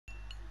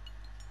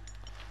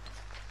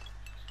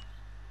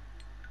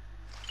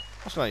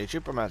What's going on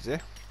YouTube, BrummyADz here.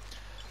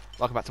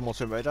 Welcome back to more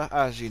Tomb Raider.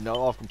 As you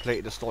know, I've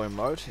completed the story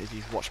mode, if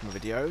you've watched my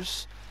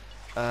videos.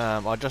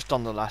 I just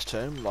done the last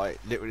tomb, like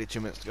literally 2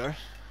 minutes ago.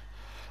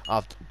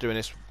 I've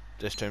doing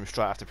this tomb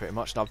straight after pretty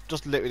much, and I've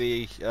just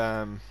literally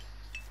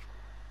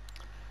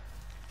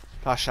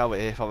passed out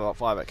here for about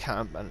 5 at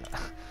camp, and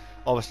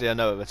obviously I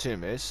know where the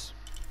tomb is.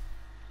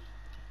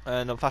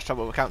 And I've passed out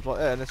with the camp's right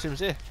there, and the tomb's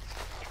here.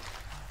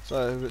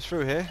 So it's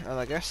through here, and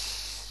I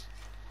guess...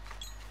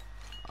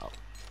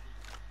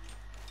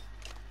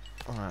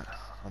 Alright,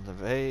 under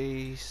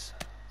these.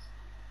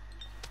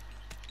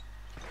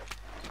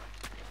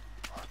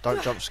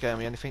 Don't jump scare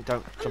me anything,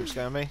 don't jump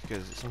scare me,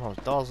 because it sometimes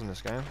does in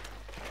this game.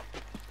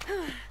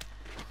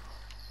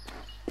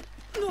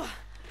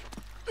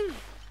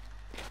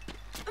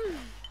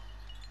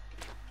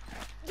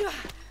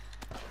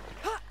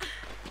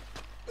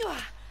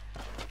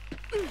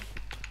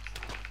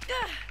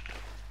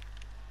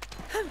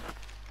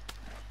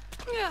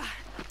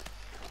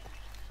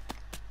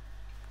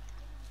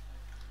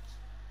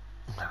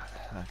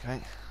 Okay.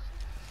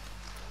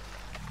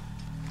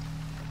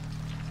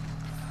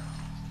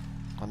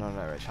 I don't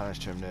know, challenge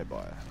tomb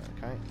nearby.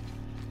 Okay.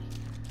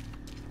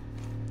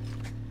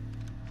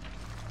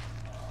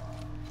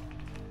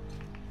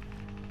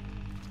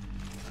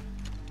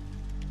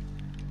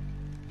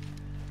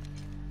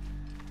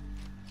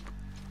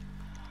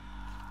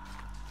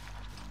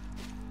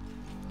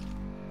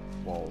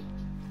 Whoa.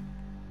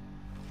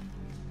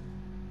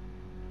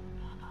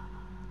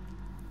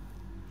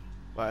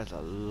 That is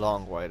a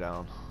long way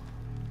down.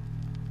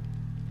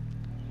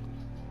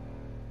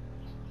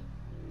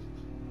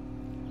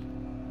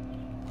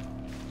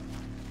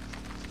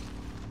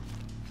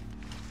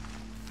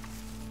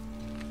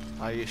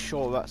 Are you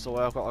sure that's the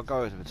way I've got to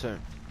go to the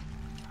tomb?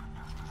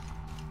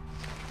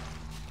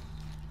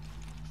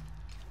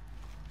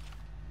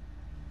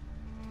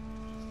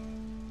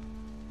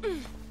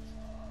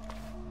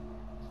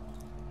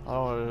 I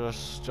don't want to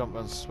just jump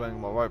and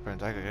swing my rope and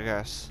take it, I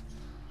guess.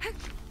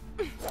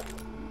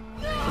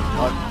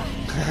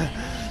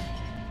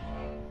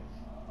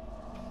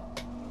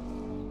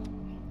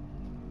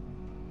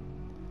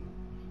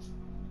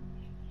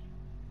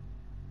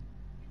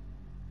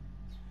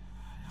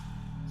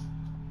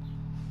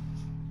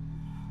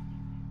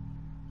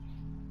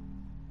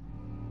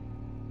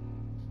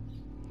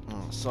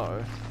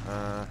 So,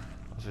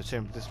 as we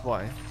turn this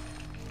way,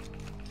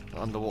 the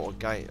underwater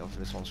gate, of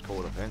this one's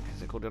called, I think.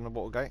 Is it called the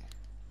underwater gate?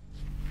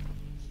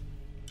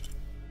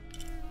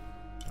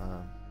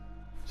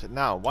 Is it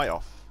now? Way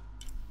off?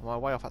 Am I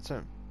way off that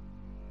tomb?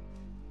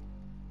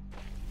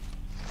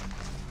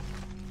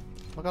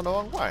 Am I going the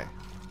wrong way?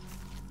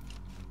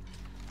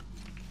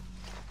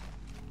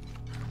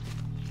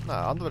 No,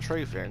 under the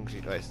tree thing,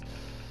 it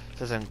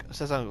says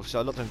on, so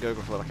I looked on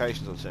Google for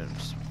locations of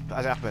tombs, but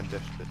as it happened,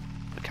 the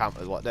camp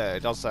is right there.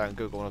 It does say on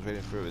Google when I was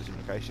reading through its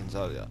implications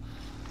earlier.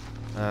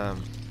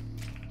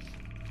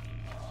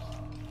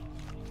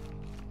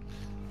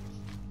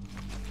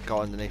 Go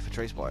underneath the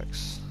tree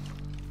spikes.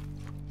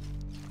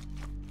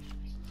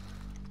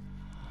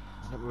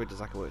 Let me read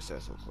exactly what it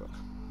says real quick.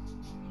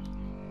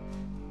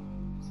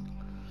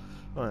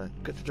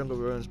 Right, get to Jungle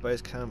Ruins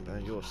base camp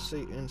and you'll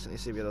instantly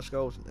see the other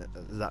skulls,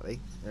 exactly,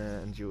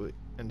 and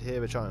hear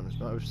the chimes.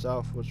 Move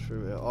southwards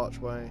through the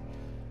archway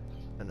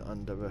and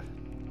under the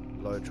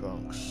low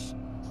trunks.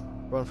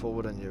 Run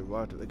forward and you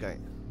arrive at the gate.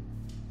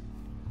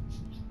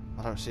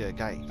 I don't see a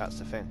gate, that's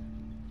the thing.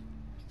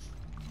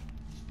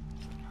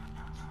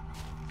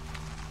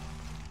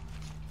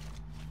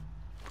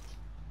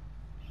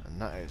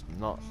 And that is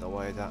not the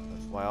way up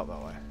that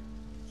way.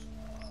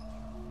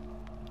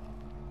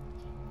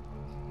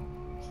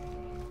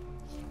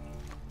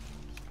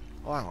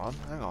 Oh,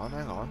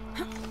 hang on.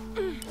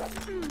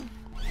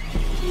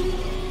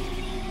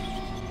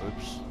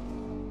 Oops.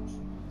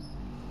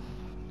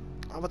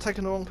 Have I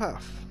taken the wrong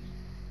path?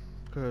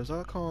 Because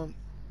I can't...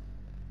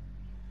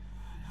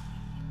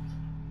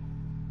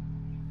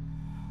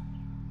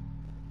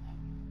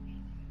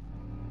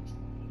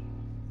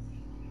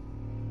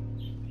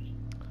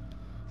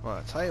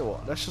 Right, tell you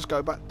what, let's just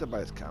go back to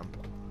base camp.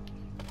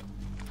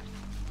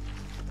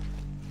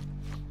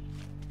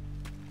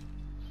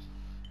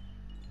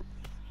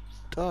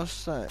 Does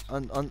say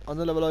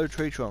under the low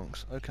tree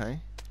trunks, okay.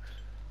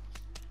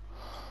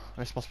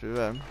 This must be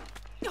them.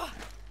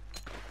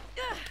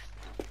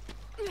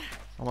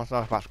 I must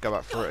have to go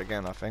back through it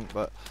again, I think,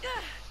 but...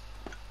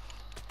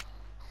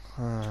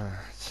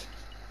 Alright.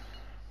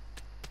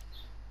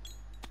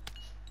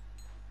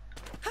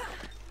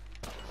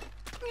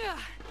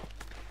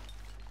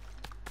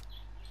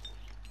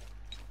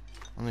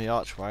 On the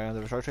archway, under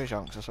the tree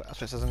trunks, that's what it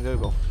says on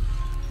Google.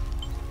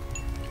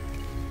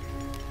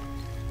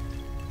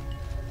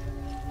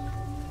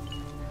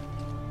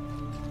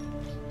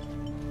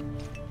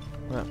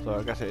 Yeah, so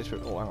I guess it is...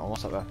 Oh, hang on,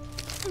 what's up there?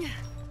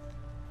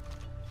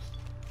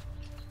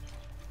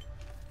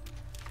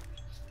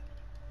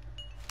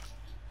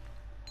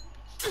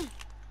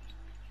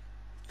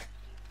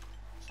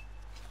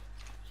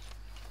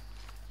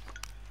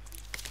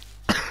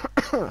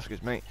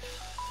 Excuse me.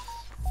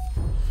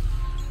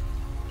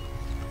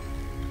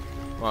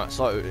 Right,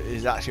 so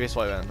it's actually this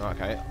way then.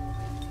 Okay.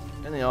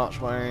 In the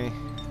archway.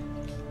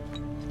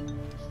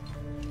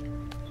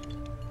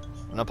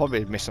 And I'll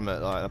probably miss some.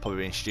 Like, I'll probably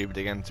being stupid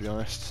again, to be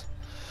honest.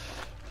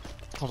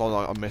 Sometimes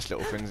like, I miss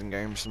little things in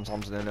games.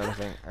 Sometimes, and then I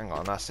think, hang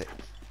on, that's it.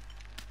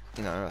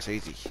 You know, that's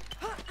easy.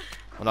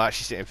 When I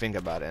actually sit and think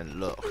about it and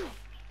look,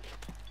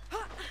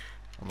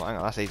 I'm like, hang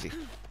on, that's easy.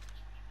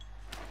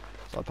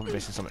 So I'm probably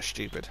missing something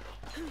stupid.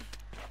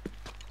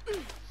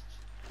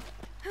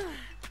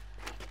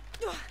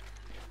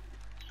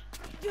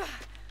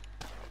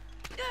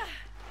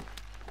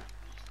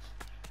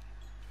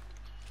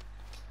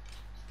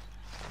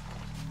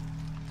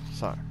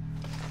 So,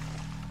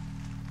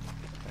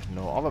 there's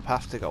no other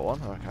path to go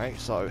on. Okay,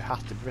 so it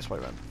has to be this way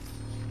then.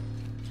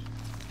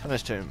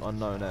 Tennis Tomb,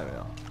 unknown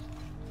area.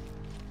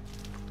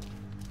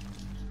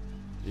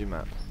 View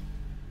map.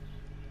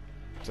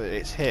 So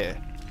it's here.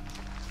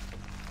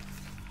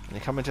 When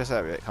you come into this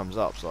area, it comes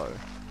up, so. It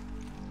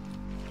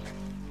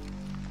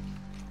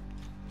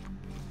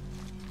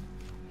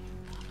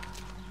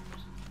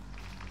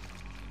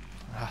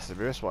has to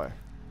be this way.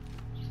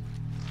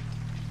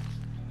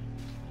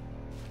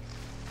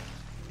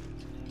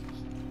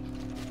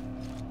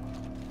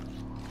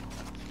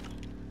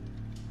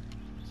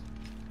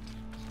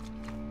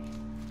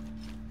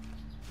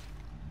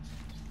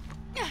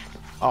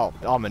 Oh,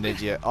 I'm an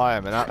idiot. I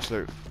am an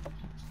absolute...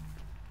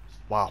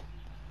 Wow.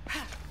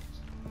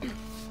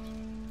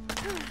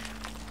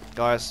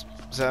 Guys,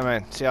 see what I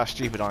mean? See how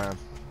stupid I am.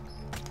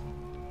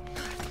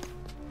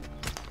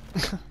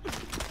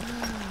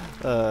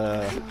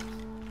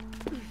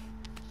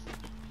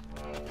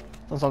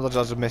 Sometimes I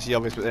just miss the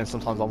obvious, but then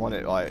sometimes I want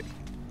it, like,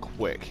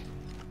 quick.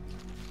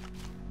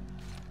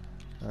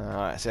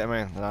 Alright, see what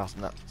I mean? That's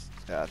nuts.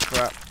 Yeah,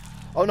 crap.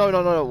 Oh, no,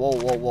 no, no, no. Whoa,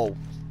 whoa, whoa.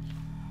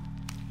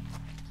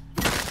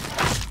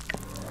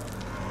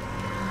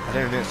 I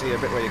didn't even see a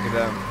bit where you could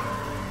climb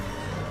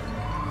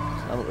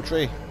up a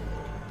tree.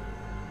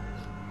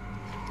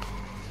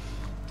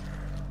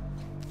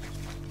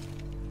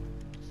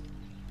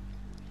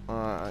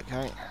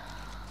 Okay.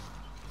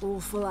 All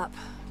full up.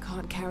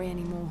 Can't carry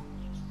any more.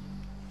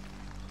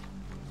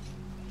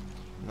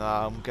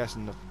 Nah, I'm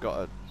guessing I've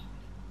got to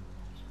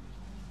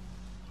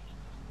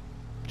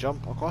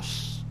jump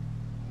across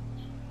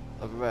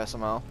over there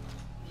somehow.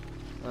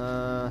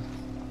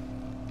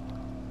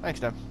 Thanks,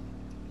 Dan.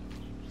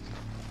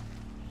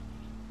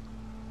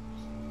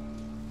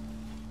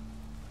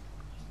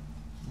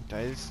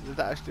 Okay, is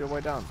that actually a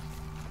way down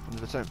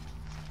under the tomb?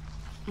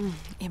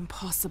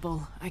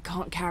 Impossible. I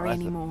can't carry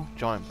any more.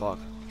 Giant bug.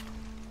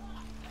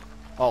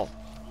 Oh,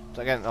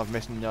 so again, I've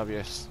missed the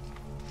obvious.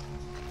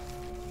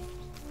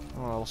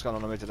 Oh, what's going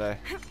on with me today?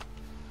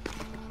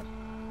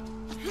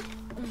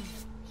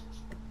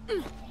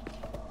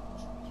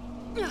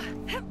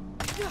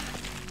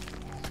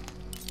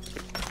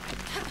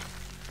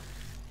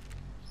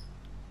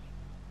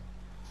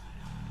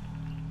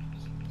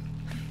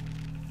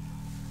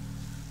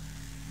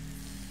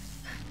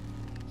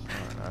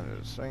 Alright, now do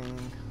the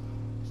swing.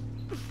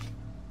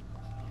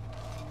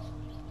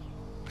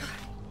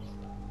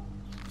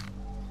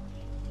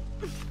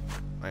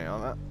 Hang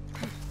on that.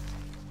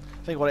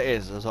 I think what it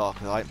is as well,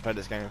 because I haven't played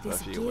this game for a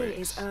few weeks.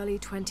 This gear is early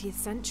 20th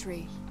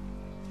century.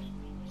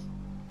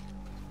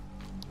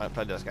 I haven't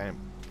played this game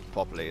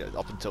properly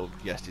up until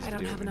yesterday's video.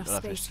 I don't have enough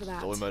space for that.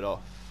 Story mode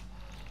off.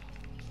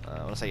 When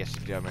I say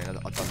yesterday's video, I mean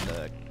I've done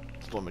the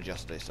story mode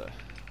yesterday, so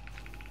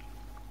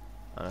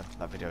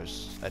that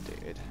video's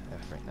edited,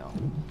 everything now.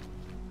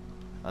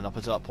 And up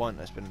until that point,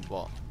 it's been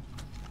what?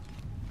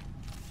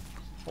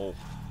 Oh,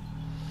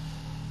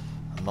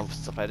 a month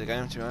since I played the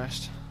game, to be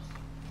honest.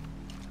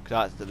 Because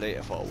I had to delete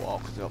it for a while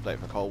because the update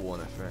for Cold War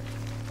and everything.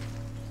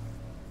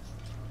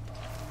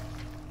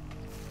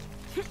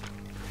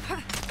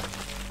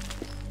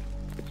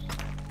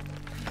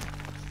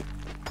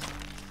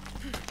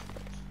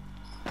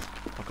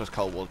 Because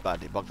Cold War's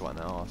badly bugged right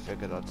now, I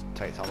figured I'd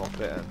take time off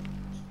it and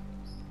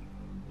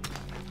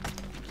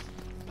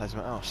play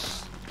something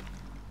else.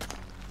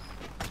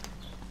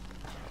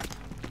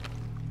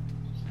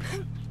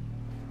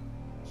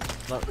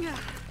 No.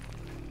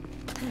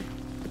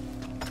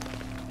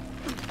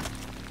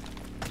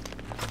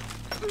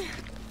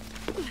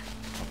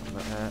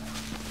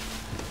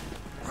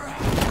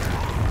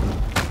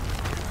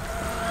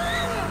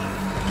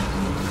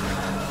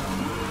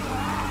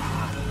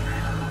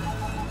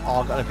 Oh,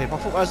 I got no people. I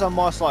thought that was on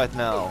my side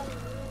now.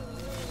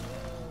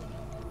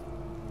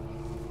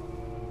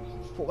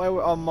 I thought they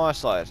were on my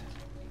side.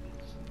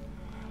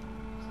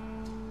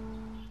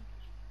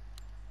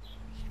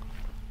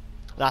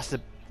 That's the...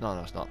 No,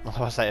 it's not. I was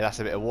going to say that's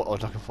a bit of what I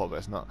was looking for, but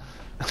it's not.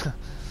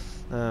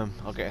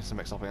 I'll get some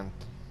mixed up again.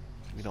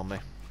 Get on me.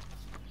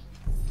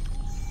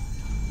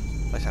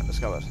 Place haven't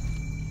discovered.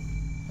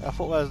 Yeah, I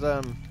thought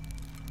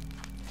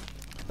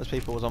those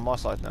people was on my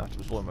side now to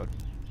the story mode.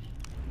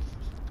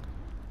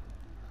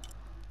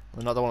 I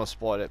mean, I don't want to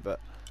spoil it,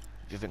 but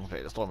if you haven't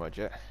completed the story mode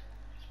yet.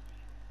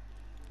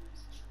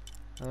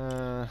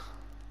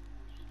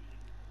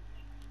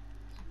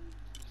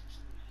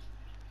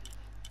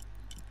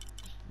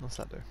 What's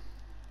that do?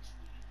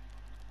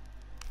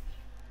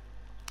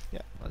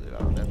 Yeah, I'll do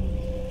that one then.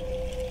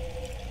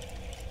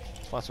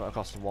 Find something that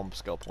costs 1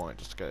 skill point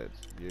just to get it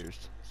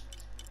used.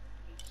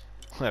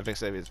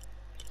 Everything's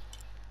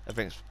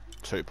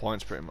 2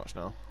 points pretty much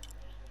now.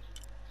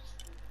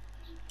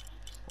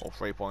 Or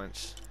 3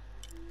 points.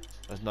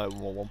 There's no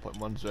more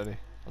 1.1s really.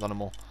 I don't know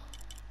more.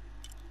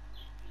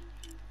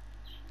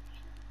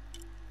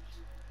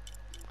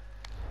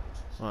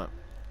 Right.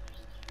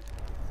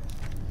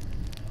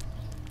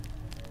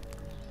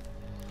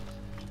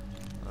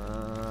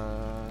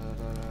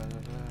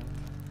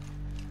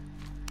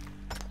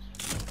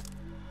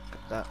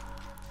 Get that.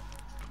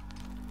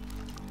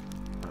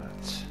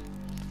 Right.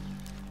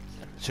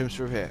 Tombs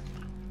through here.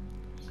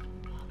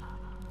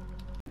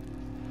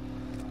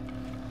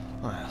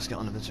 Alright, let's get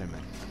on to the tomb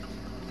then.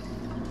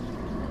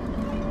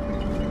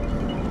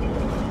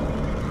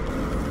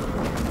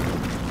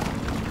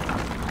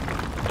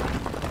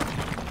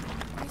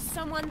 There's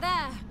someone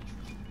there.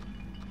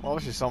 Well,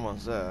 obviously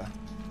someone's there.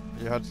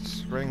 You had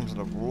screams and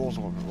the roars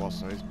of what it was,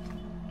 so these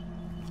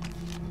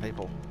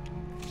people.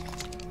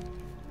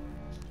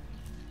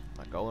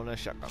 Like going in a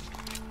shotgun.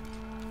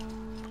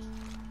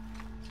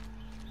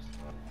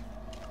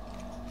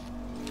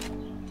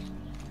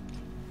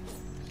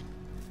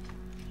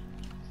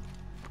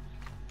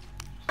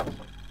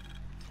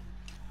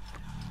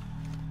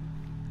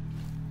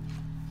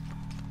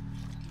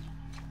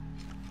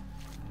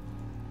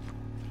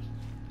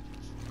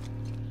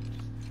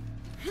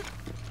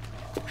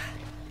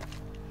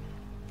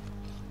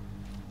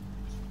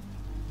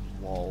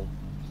 Whoa.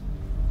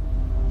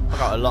 I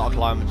got a lot of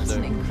climbing to do. That's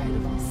an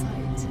incredible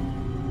sight.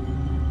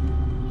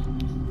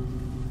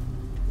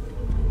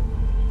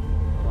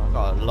 I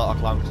got a lot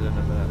of climbing to do in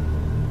a minute.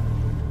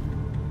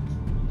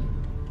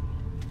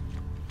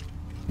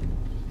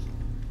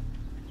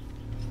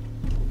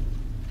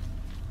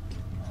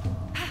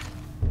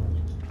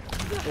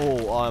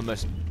 Oh, I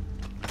almost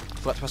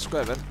forgot to press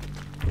square then.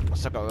 I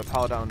still got the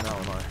power down now,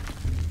 and I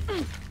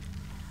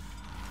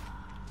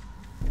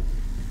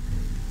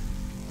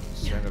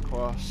swing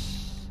across.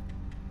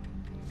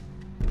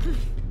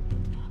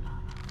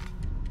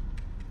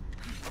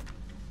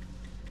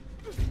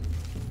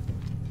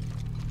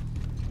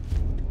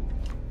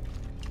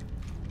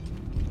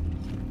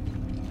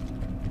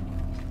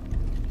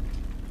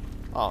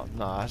 Oh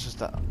no, it's just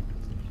that.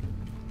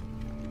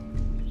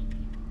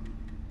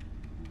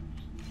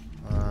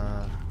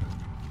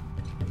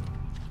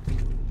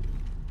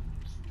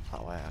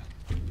 Oh yeah.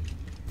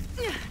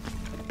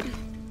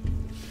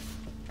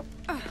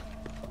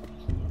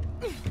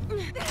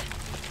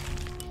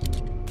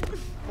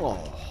 Oh, I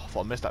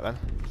thought I missed that then.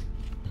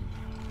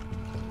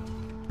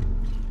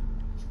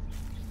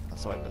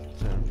 That's the way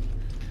to.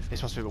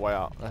 This must be the way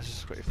out. Let's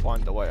just quickly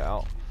find the way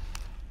out.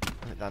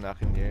 Then I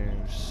can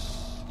use.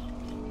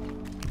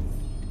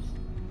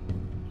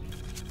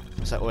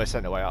 So always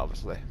sent the way out,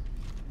 obviously.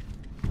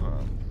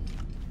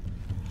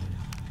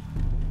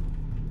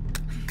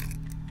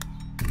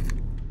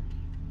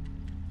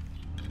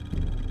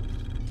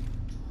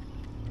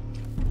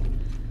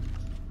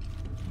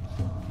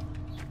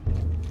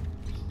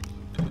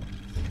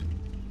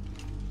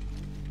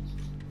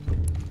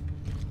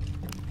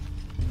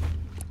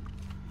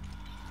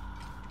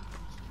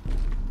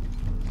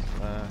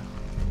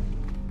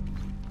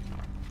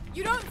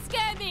 You don't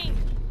scare me!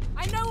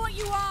 I know what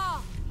you are!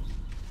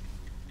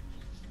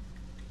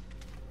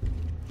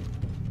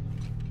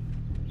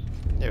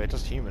 Yeah, it's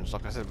just humans,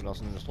 like I said when I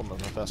was in this one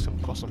when I first came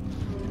across them.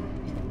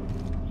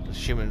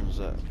 There's humans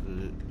that,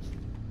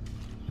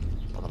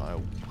 I don't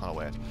know, kind of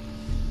weird.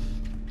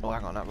 Oh,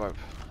 hang on, that rope.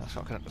 That's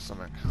got to connect to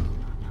something.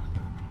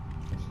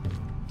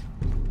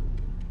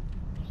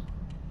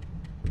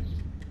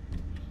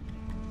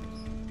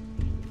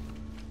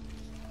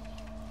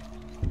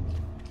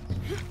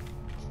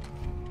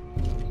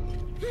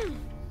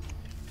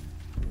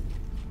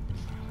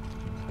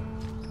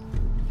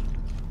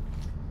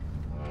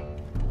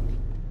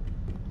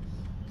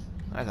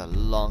 That's a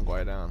long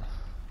way down.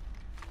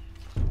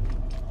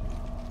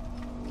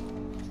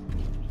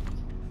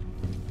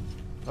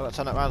 Oh, I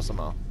turn that round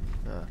somehow.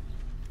 Yeah.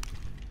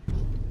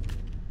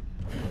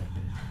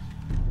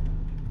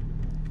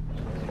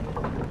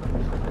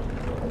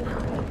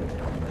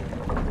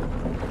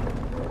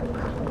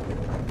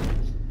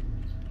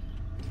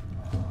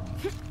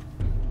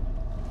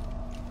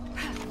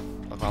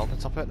 Am I on the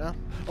top of it now?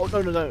 Oh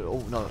no no no!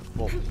 Oh no!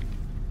 Whoa.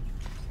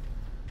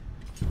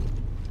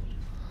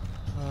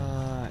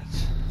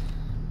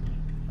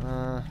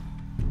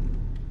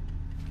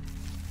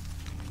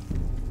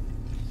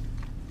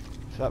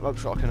 So that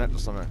rope's got to connect to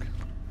something.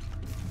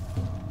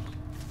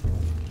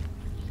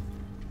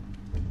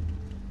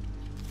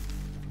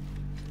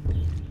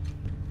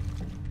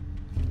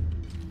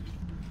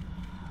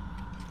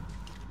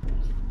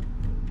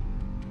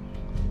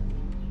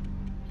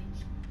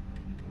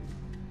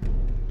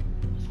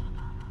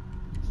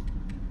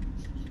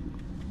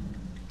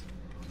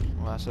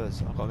 Well, that's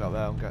it. I've got to go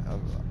there and get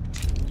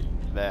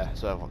there.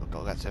 So I've got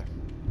to get to.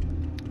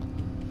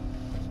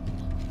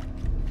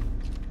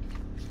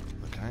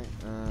 Okay.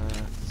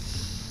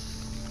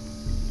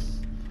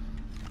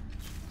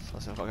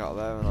 I've got to get out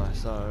there, haven't I?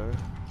 So.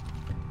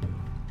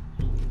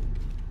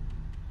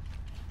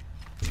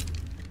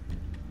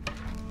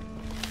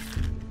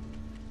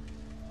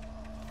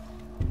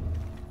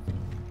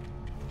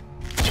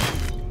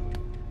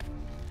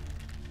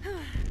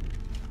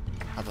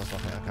 That does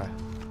nothing, okay.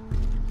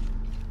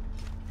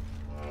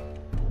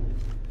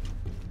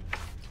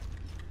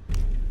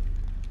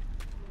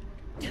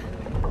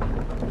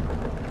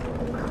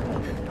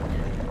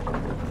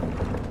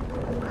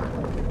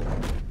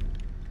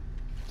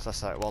 So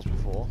that's how it was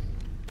before.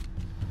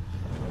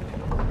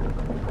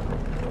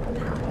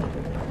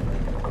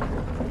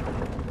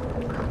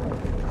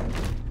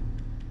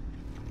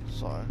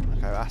 So,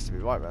 okay, that has to be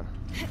right then.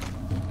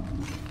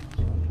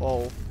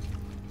 Whoa.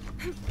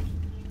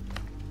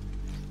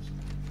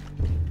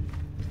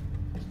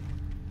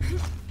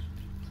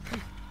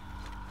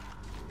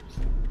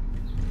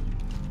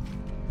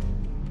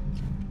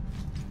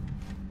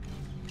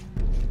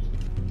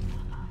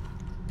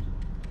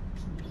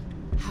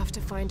 Have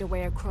to find a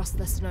way across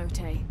the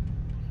cenote.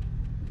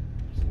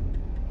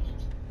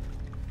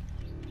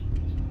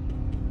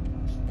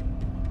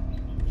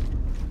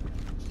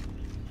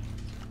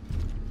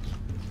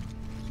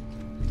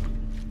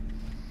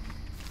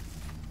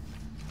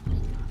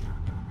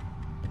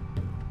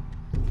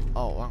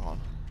 Oh, hang on.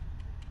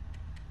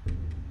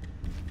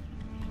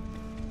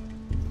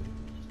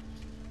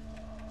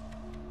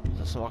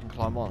 Just so I can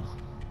climb on.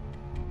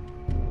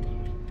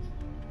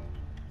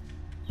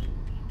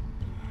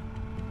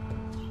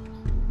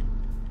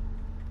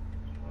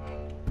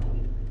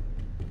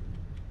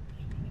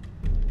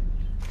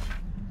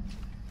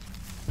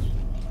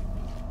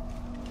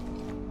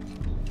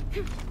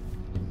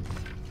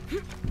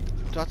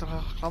 Do I have to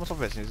climb on top of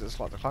this? Is it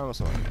like the climb or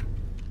something?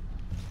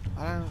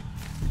 I don't.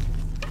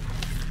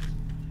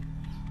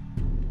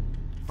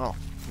 Oh,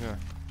 yeah.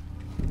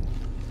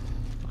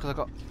 Because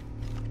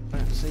I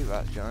didn't see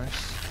that, to be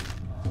honest.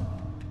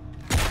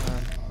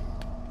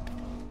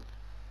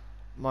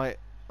 What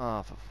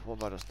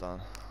have I just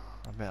done?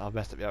 I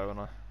messed up the other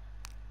one.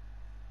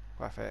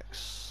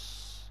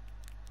 Graphics.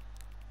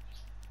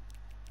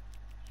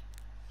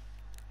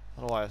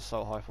 I don't know why it's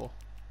so high for.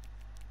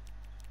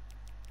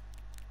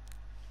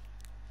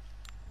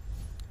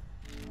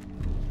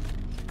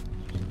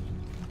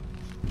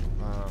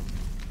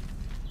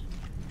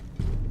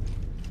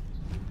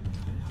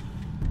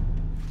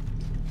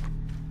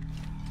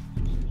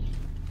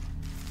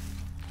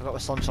 I've got the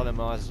sunshine in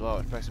my eyes as well,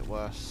 which makes it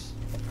worse.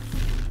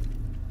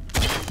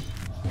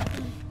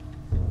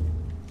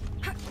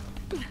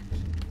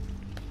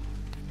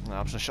 No,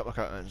 I'm just gonna shut my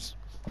curtains.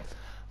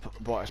 Put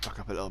the brightness back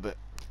up a little bit.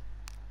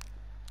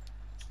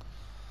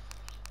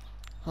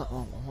 Oh,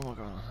 what am I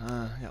going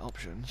on? Yeah,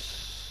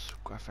 options,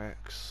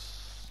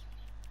 graphics.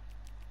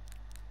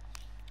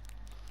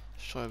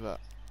 Let's try that.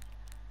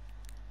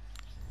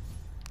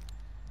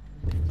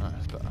 No,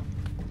 it's better.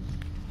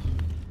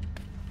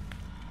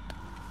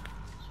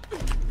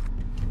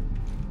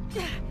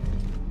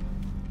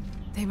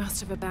 They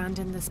must have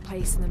abandoned this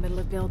place in the middle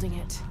of building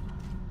it.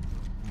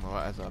 Well,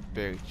 that is a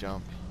big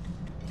jump.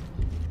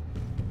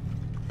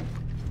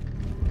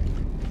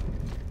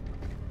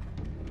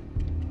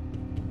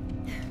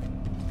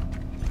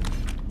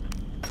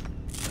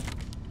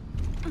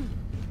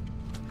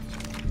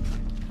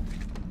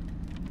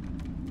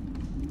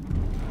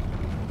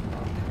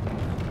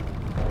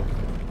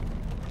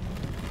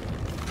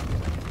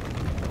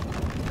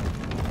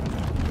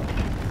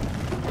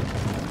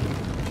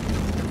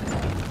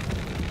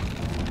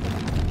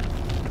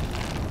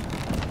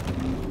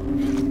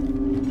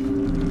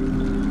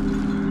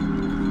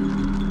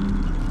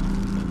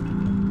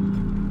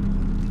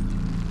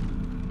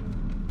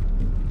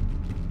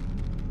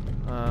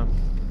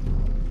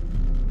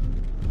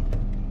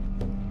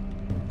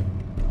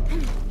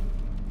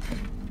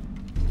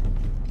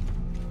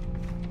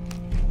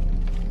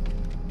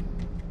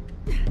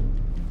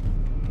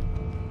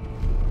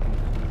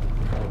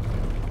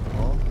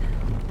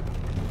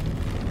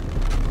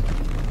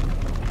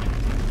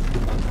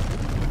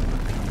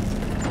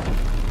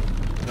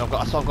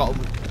 I've got.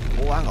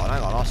 Oh, hang on.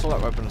 I saw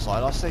that rope on the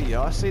side. I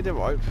see the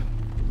rope.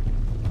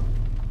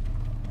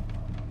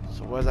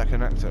 So where's that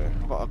connect to?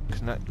 I've got to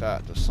connect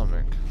that to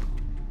something.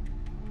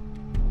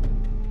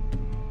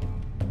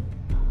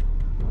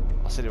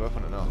 I see the rope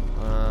on it now.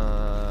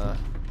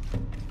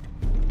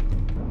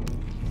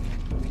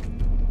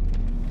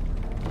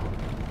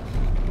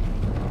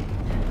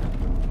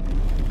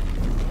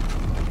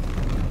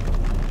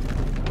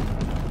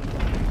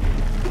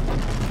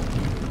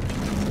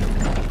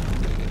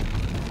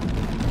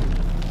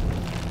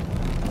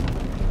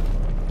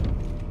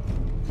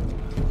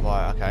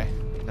 Right, okay.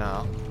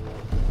 Now.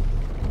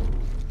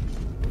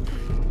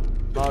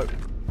 No.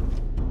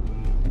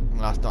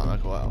 That's not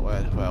like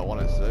where I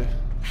wanted to do.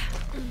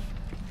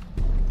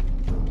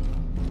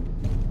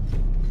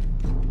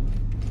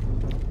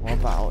 What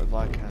about if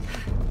I can...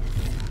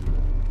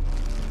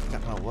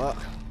 That can't work.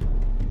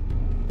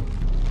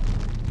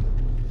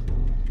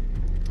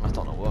 That's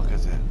not gonna work,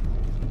 is it?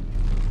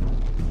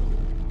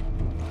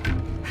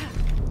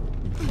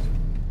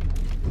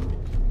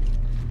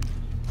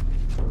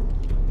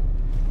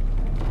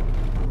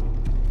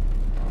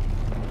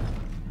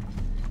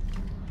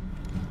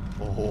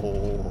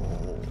 Oh.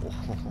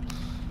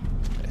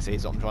 See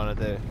what I'm trying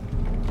to do.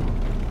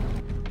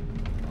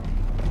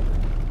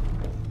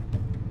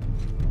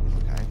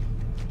 Okay.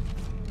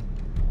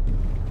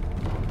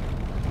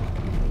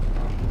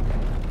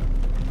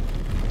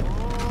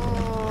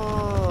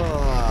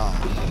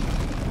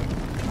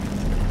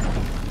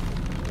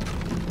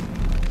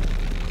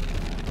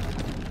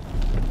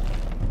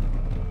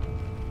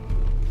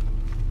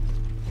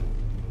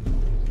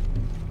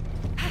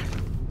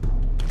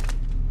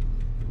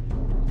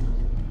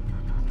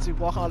 See,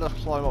 why can't I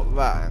just climb up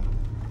that?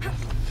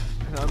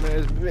 You know what I mean?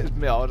 If it's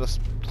me, I'll just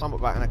climb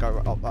up that and then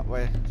go up that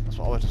way. That's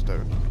what I would just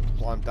do.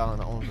 Climb down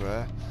that one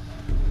there.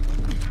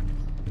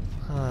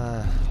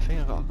 I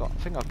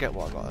think I get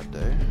what I gotta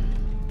do.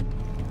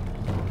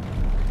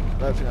 I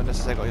don't think I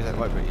necessarily got to use that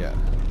rope yet.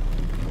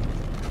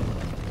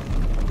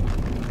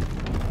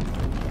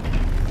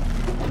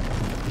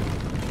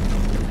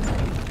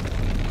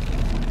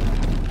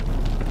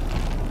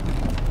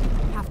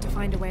 Have to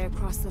find a way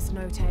across this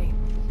note.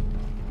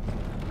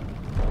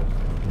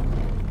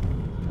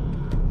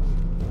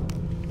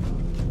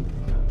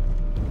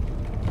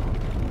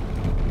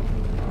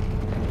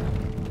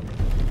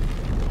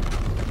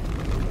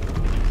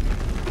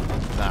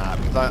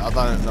 I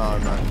don't know,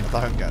 man.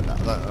 I don't get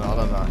that. I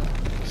don't know.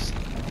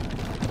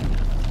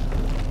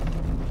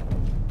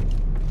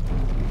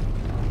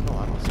 Oh,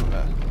 I must have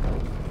bet.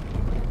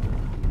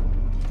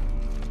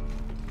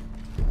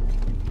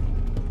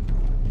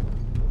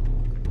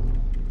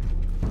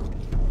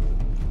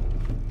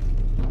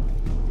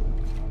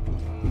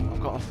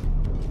 I've got.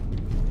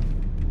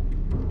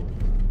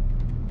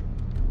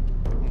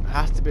 There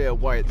has to be a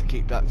way to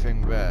keep that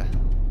thing there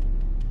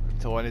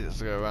until I need it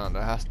to go around.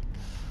 There has to.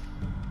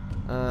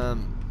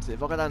 See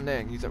if I go down there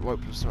and use that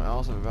rope for something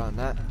else around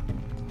that,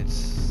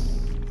 it's...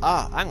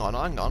 Ah, hang on.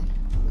 I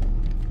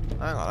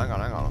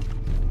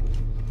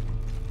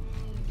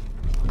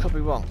could be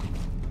wrong.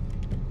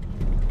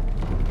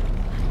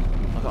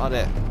 I've got an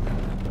idea.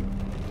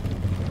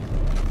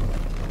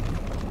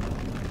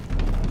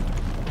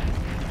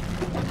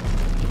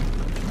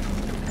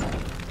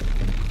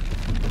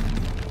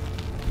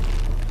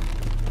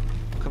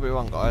 Could be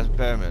wrong, guys.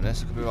 Bear with me on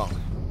this. Could be wrong.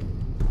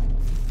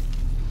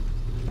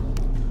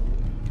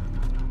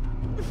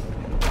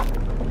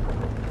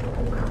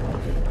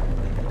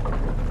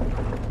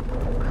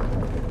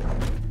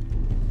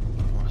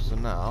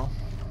 Now,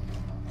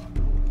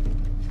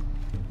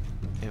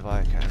 if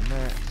I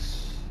connect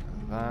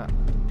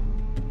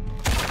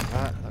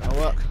that'll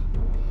work.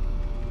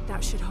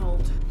 That should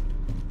hold.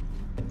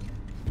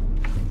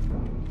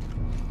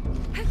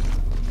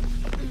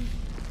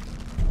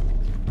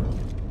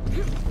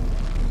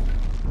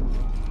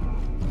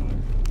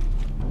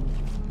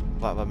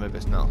 Right, if I move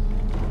this now.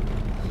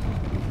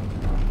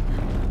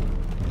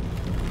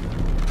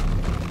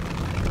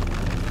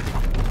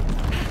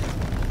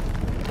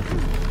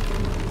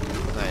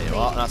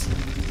 Well, that's...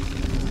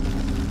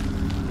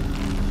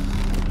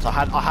 So I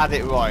had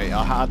it right.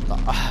 I had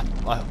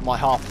my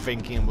half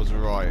thinking was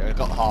right. I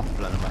got half a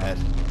plan in my head.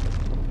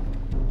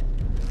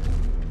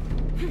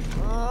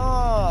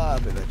 Ah, a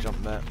bit of a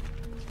jump there.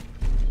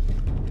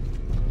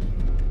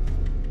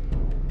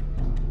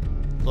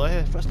 Do I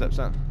hear footsteps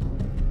then?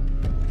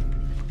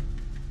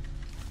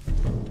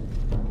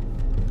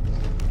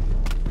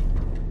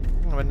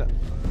 I mean,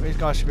 these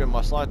guys should be on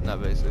my side now,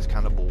 but it's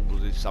cannibals,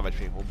 these savage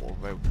people, or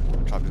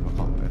tribe people, I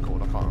can't remember what they're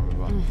called, I can't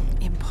remember.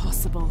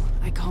 Impossible.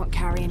 I can't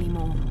carry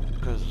anymore.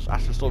 Because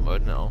after storm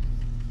mode now,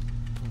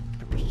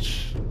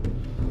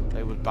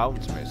 it was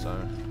bound to me, so, I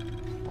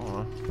don't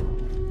know.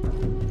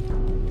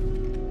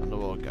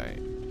 Underworld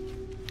gate.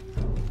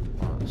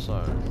 Right,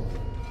 so.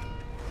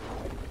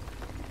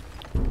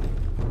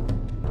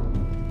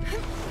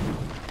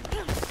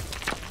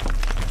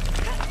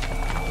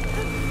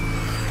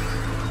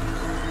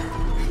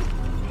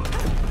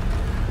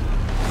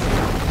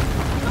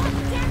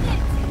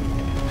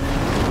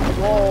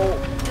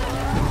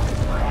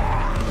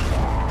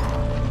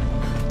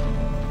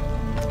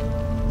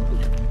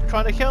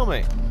 Trying to kill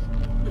me.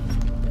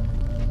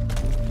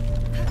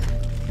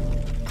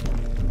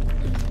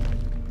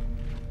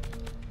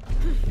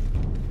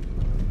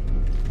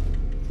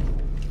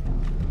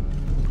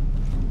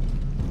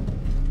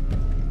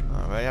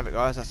 Alright, there you have it,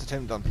 guys. That's the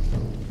tomb done.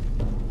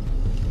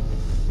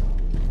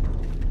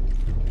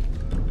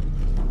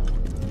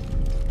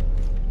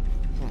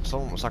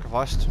 Someone was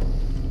sacrificed.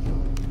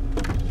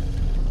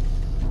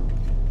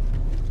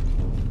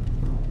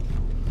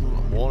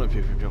 I'm warning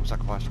people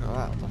sacrificed. Look at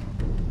that.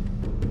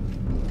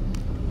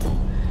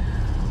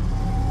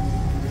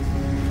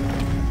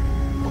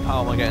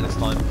 How am I getting this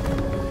time?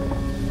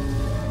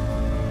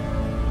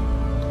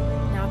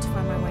 Now to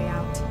find my way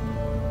out.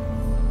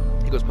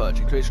 Equals perch.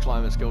 Increase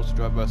climbing skills to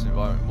drive versus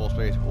environment more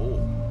speed.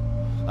 Ooh.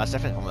 That's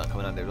definitely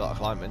coming handy with a lot of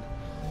climbing.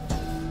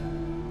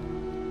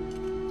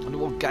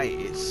 Underworld gate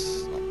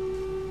is like,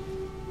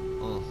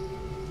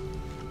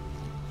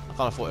 I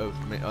kinda thought it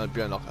would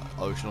be on like an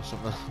ocean or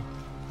something.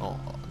 Oh,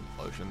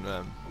 ocean,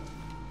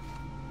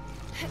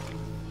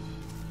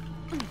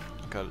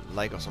 like a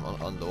lake or something,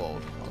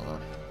 Underworld. I don't know.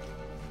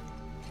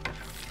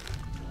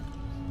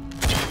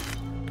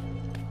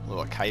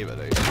 What a cave it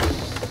is.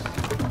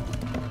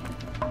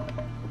 All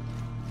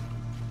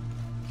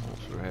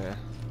through here.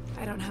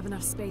 I don't have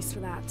enough space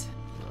for that.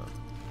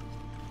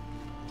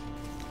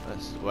 No.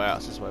 Where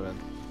else this way then?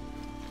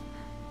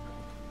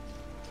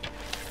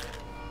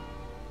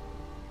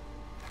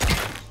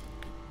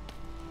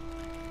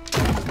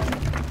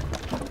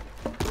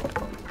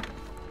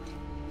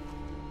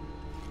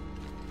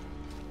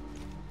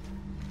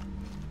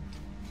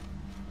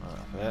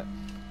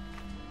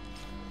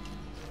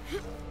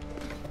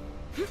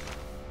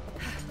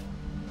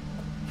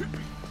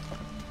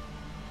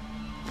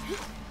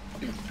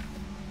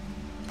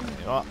 Right,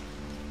 you are.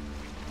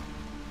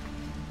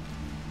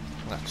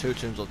 That's 2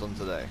 tombs I've done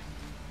today.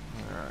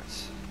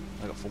 Alright.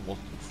 I got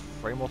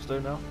 3 more to do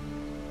now.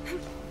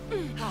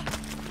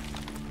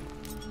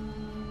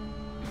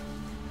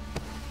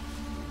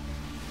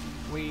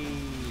 Wee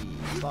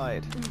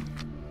slide.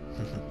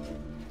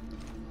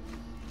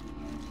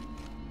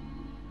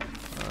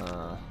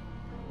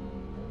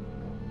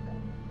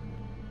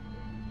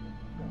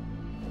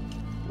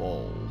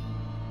 Whoa.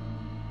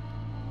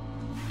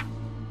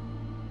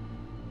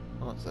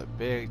 Oh, that's a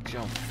big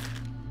jump.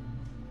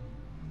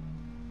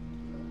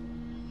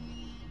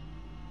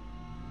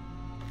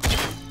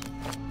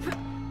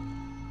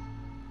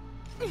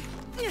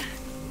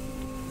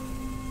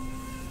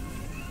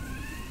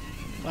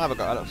 I have a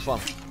go, that looks fun.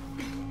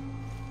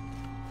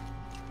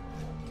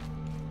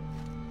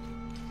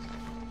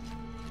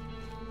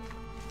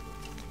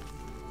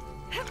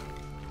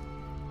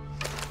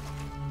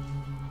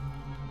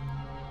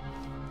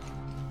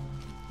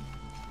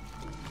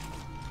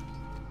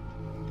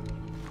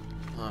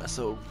 Alright,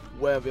 so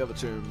where are the other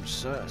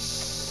tombs?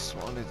 That's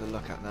what I need to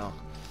look at now.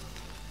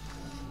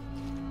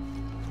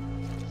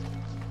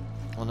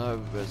 I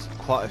know there's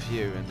quite a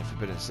few in the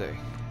Forbidden City.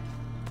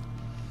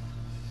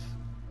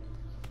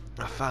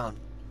 I found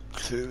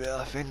 2 there,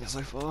 I think,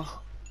 so far.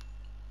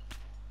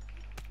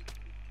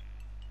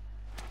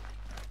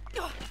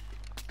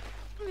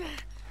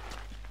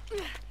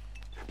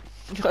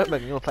 Right,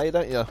 man, you wanna play,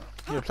 don't you?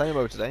 You're playing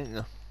mode today, ain't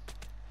you?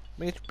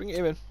 Bring it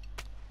here in.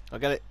 I'll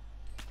get it.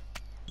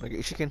 I'm gonna get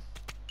your chicken.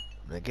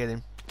 I'm gonna get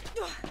him.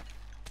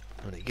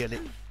 I'm gonna get it.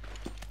 I'm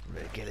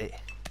gonna get it.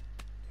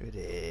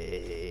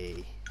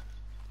 Ready.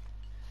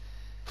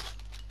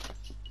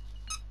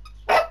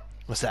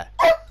 What's that?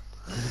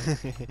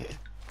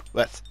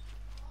 What?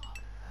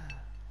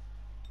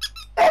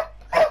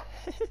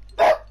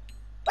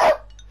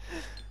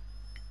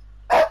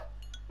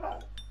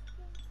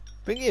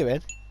 Bring it here,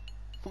 man.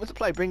 Want to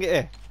play? Bring it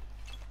here.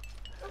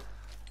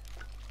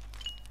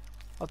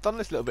 I've done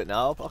this a little bit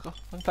now. I can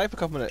play for a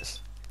couple minutes.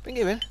 Bring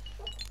it in.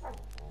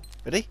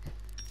 Ready?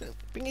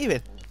 Bring it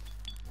in.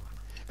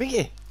 Bring it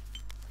here.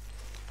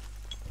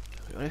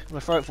 I'm going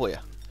to throw it for you.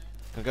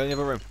 I'm going to go in the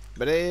other room.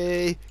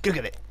 Ready? Go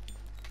get it.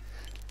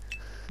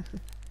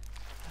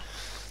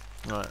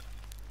 Right.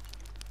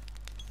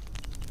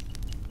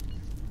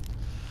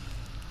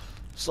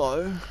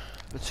 So,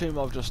 the tomb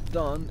I've just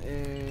done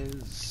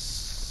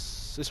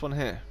is this one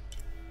here.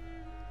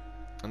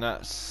 And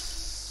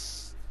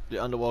that's the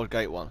Underworld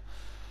gate one.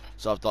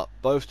 So I've got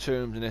both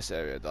tombs in this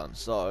area done.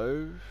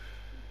 So,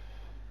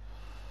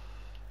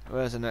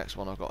 where's the next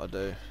one I've got to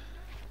do?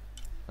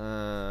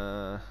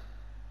 No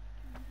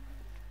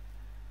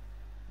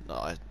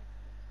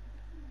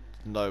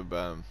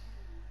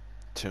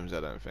tombs, I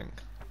don't think.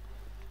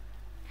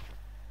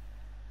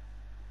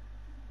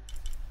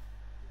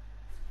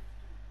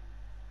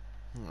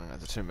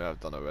 That's a tomb that I've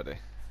done already.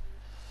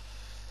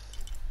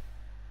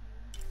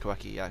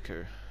 Kawaki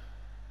Yaku.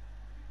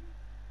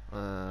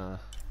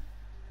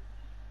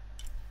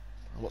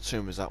 What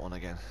tomb is that one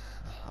again?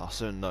 I'll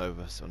soon know,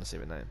 but I want to see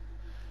the name.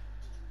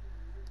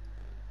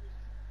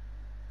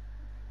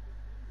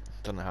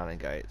 Done the Howling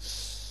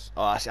Gates.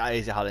 Oh, actually, that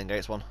is the Howling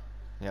Gates one.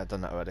 Yeah, I've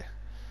done that already.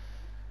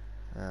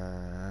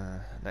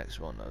 Next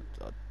one, I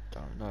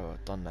don't know.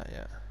 I've done that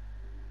yet.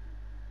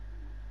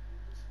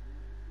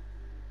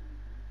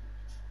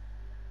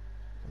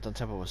 I've done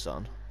Temple of the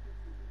Sun.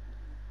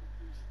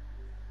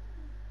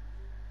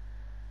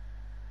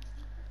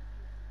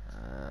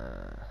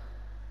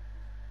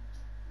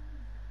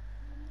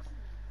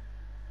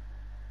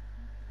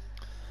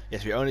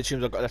 Yes, the only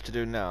tombs I've got left to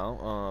do now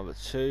are the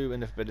 2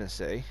 in the Forbidden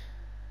City,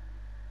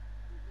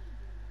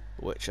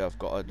 which I've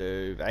got to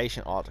do the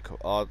ancient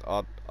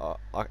aqueductal.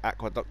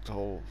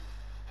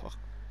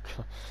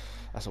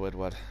 That's a weird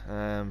word.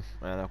 And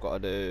I've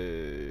got to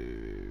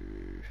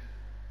do.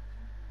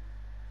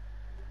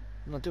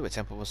 I'm not doing a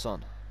Temple of the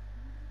Sun.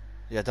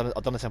 Yeah, I've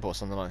done the Temple of the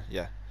Sun, didn't I?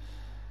 Yeah.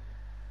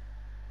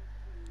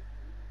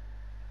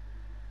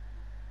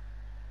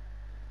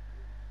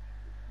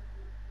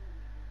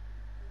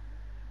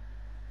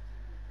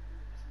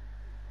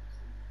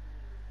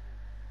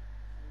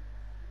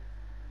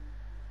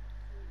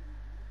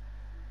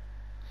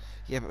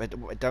 Yeah, but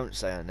what I don't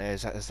say on there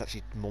is that there's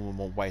actually more and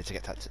more ways to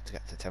get to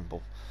the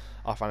temple.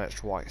 I found it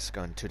twice,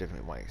 going 2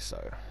 different ways,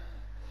 so.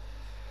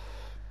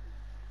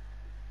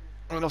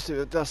 And obviously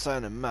it does say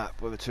on the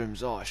map where the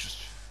tombs are, it's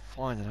just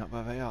finding out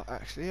where they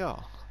actually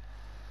are.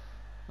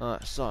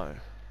 Alright, so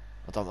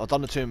I've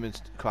done the tomb in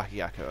Kwaki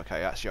Yaku. Okay,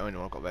 that's the only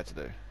one I've got there to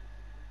do.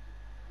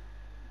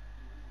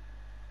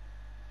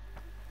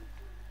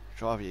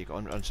 Driver, you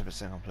got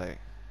 100% complete.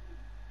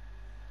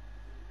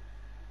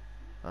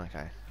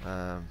 Okay.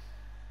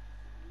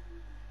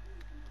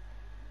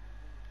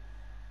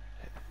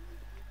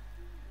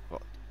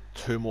 Got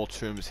 2 more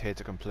tombs here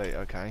to complete.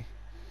 Okay.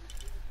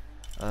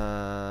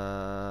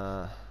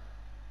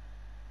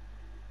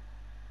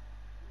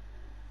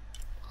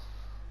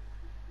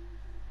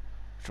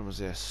 Which one was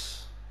this?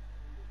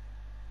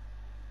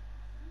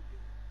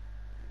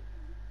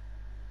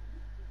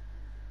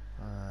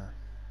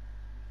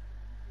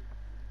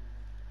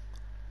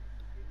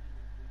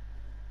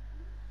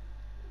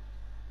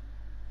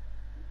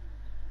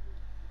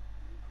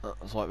 Oh,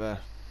 it's right there.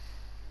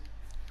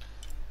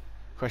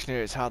 Question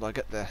here is, how do I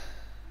get there?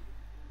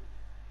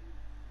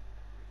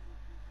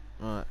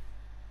 Right.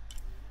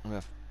 I'm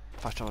gonna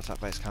fast travel to that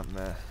base camp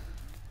there.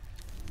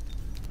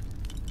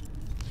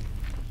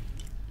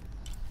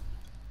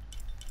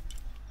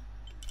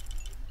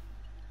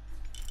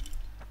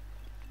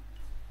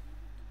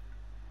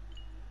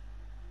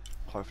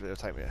 Hopefully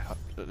it'll take me,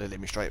 it'll lead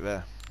me straight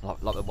there, like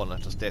the one I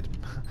just did.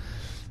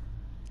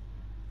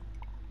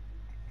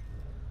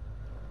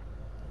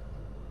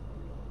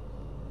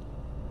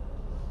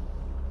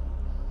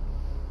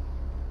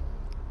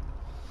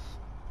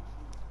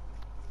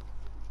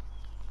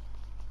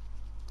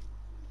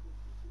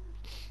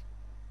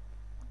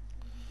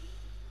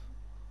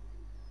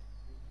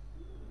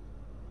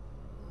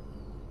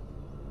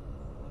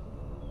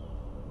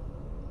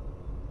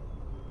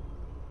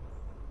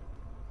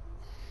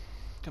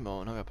 Come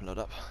on, hurry up and load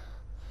up.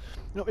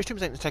 You know, these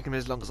streams ain't taking me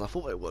as long as I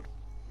thought they would,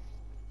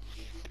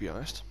 to be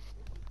honest.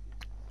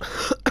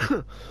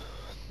 The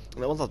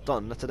ones I've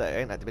done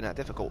today ain't been that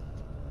difficult.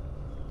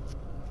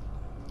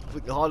 I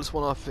think the hardest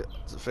one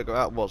to figure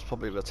out was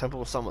probably the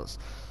Temple of Summers.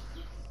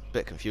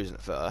 Bit confusing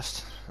at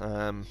first.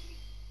 The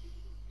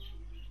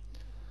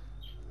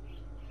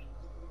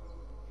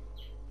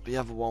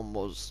other one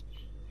was,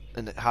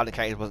 and the Howling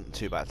Cave wasn't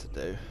too bad to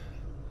do.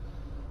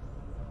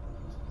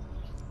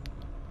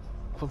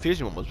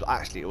 Confusing one was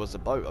actually it was the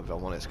boat, if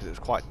I'm honest, because it was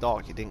quite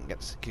dark. You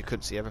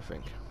couldn't see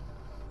everything.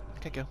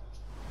 Okay, go.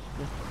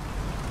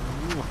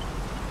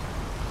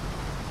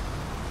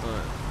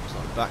 Right, so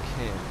I'm back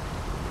here.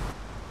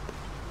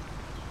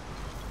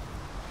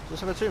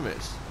 Just have 2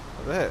 minutes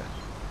over here.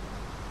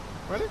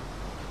 Really?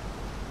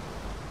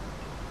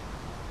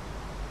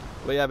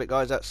 Well, yeah, but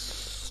guys,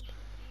 that's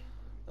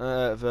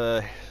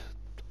the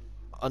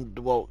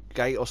Underworld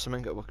gate or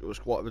something. It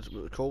was what was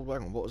it called?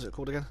 Hang on, what was it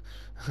called again?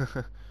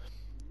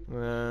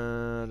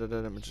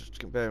 Let me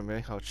just bear with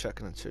me. I'll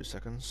check in 2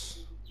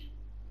 seconds.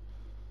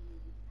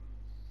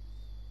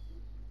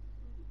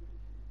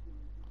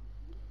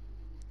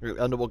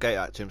 Underworld gate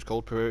item's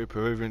called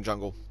Peruvian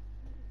Jungle.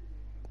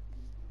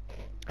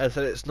 As I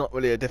said, it's not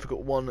really a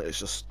difficult one. It's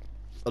just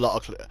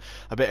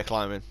a bit of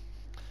climbing.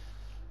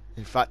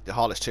 In fact, the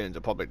hardest challenge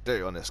I'll probably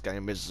do on this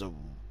game is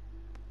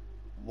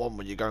one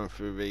when you're going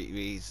through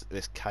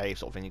this cave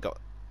sort of thing. You got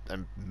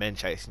men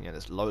chasing you.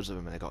 There's loads of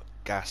them, and they got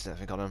gas and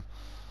everything on them.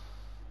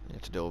 You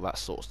have to do all that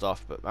sort of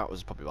stuff. But that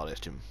was probably the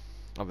hardest challenge.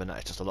 Other than that,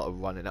 it's just a lot of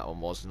running. That one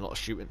was, and a lot of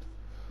shooting.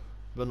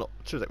 But not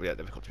too really that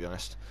difficult, to be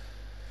honest.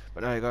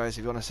 But anyway, guys,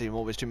 if you want to see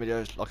more of these 2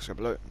 videos, like and subscribe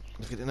below.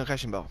 Don't forget the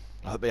notification bell.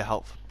 I hope they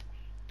help.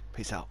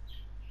 Peace out.